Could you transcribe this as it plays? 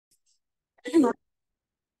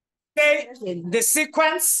Okay, the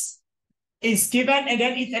sequence is given, and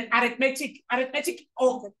then it's an arithmetic.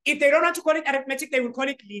 Or if they don't want to call it arithmetic, they will call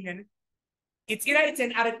it linear. It's either it's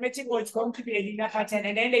an arithmetic or it's going to be a linear pattern.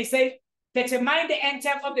 And then they say, determine the end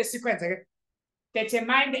term of the sequence. Okay?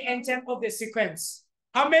 Determine the end term of the sequence.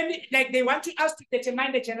 How many, like they want to ask to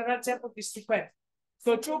determine the general term of the sequence.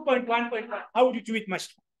 So 2.1.1, how would you do it, Mash?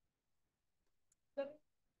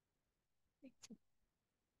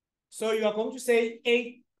 So you are going to say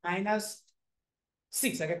 8 minus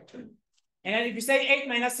 6, okay? And then if you say 8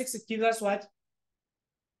 minus 6, it gives us what?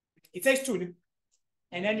 It says 2.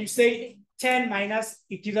 And then you say 10 minus,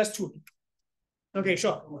 it gives us 2. Okay,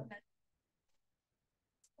 sure.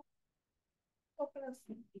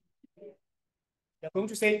 You're going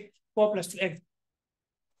to say 4 plus 2n.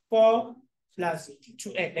 4 plus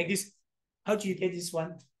 2n, like this. How do you get this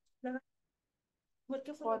one?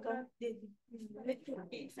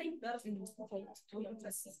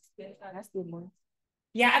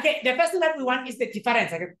 Yeah, okay. The first thing that we want is the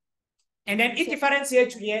difference. Okay? And then if difference here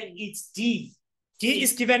to here, it's D. D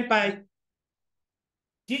is given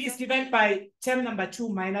by term number 2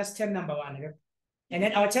 minus term number 1. Okay? And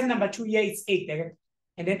then our term number 2 here is 8. Okay?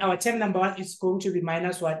 And then our term number 1 is going to be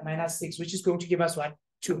minus what? Minus 6, which is going to give us what?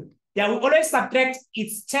 2. Yeah, we always subtract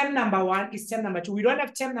its term number 1 is term number 2. We don't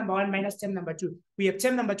have term number 1 minus term number 2. We have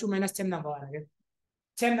term number 2 minus term number 1. Okay?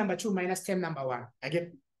 Term number 2 minus term number 1.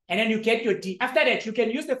 Okay? And then you get your D. After that, you can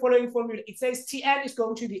use the following formula. It says Tn is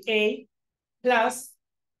going to be A plus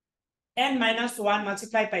n minus 1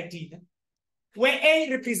 multiplied by D. Where A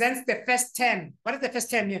represents the first term. What is the first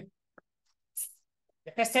term here?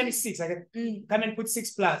 The first term is 6. Okay? Come and put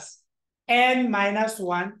 6 plus n minus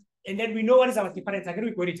 1. And then we know what is our difference. Again,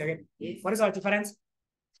 we got it again. Yes. What is our difference?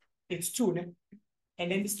 It's 2. Ne?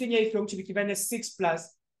 And then this thing here is going to be given as 6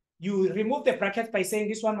 plus. You remove the bracket by saying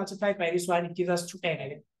this one multiplied by this one, it gives us 2n.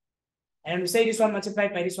 Again. And we say this one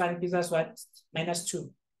multiplied by this one, it gives us what? Minus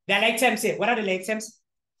 2. They are like terms here. What are the like terms?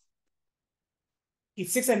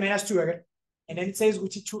 It's 6 and minus 2. Okay? And then it says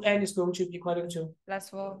which 2n is going to be equal to? Plus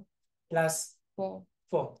 4. Plus 4.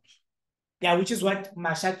 4. Yeah, which is what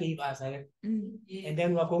Masha gave us. Right? And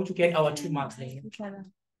then we're going to get our 2 marks later.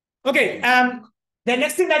 Okay. The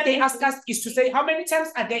next thing that they ask us is to say how many terms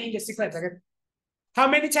are there in the sequence. Okay? How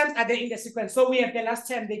many terms are there in the sequence? So we have the last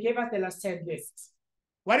term. They gave us the last term here.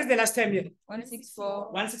 What is the last term here?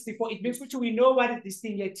 164. 164. It means which we know what is this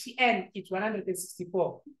thing here. Tn is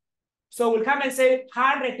 164. So we'll come and say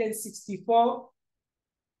 164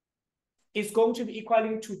 is going to be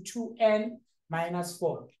equaling to 2n minus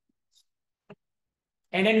 4.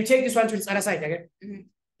 And then you take this one to its other side. Okay?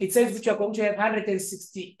 It says which you are going to have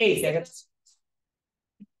 168. Okay?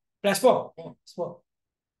 Plus 4. Plus 4.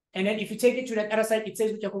 And then if you take it to that other side, it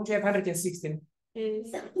says which you are going to have 116.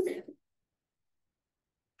 Yes.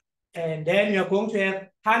 And then you're going to have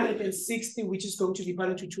 160, which is going to be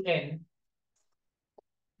equal to 2n.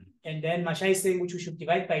 And then Masha is saying which we should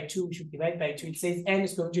divide by 2. We should divide by 2. It says n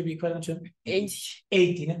is going to be equal to 80.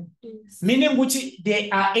 Yes. Meaning which there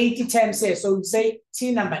are 80 terms here. So we say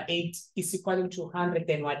T number 8 is equal to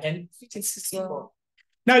 164.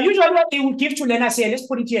 Now, usually what they will give to learners here, let's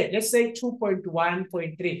put it here. Let's say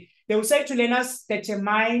 2.1.3. They will say to learners,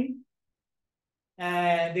 determine,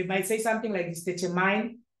 they might say something like this,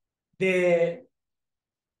 determine the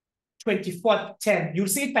 24th term. You'll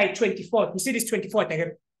see it by 24th. You see this 24th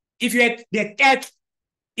again. If you had the 3rd,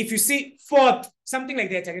 if you see 4th, something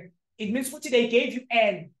like that again, it means what they gave you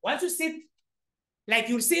n. Once you see, like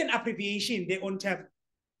you'll see an abbreviation they on tab,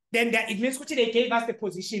 then that it means what they gave us the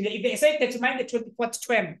position. If they say determine the 24th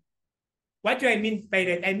term, what do I mean by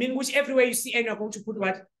that? I mean which everywhere you see n, you're going to put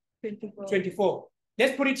what? 24.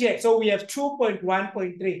 Let's put it here. So we have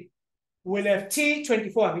 2.1.3. We'll have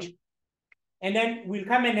T24. And then we'll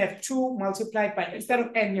come and have 2 multiplied by, instead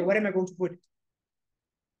of n here, what am I going to put?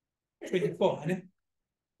 24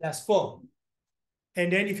 plus 4.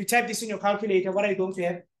 And then if you type this in your calculator, what are you going to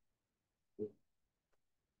have?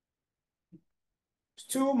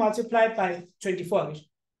 2 multiplied by 24.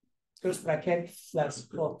 Close bracket plus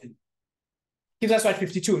 4. Gives us what?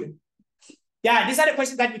 52. Yeah, these are the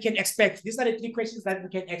questions that we can expect. These are the 3 questions that we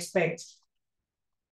can expect.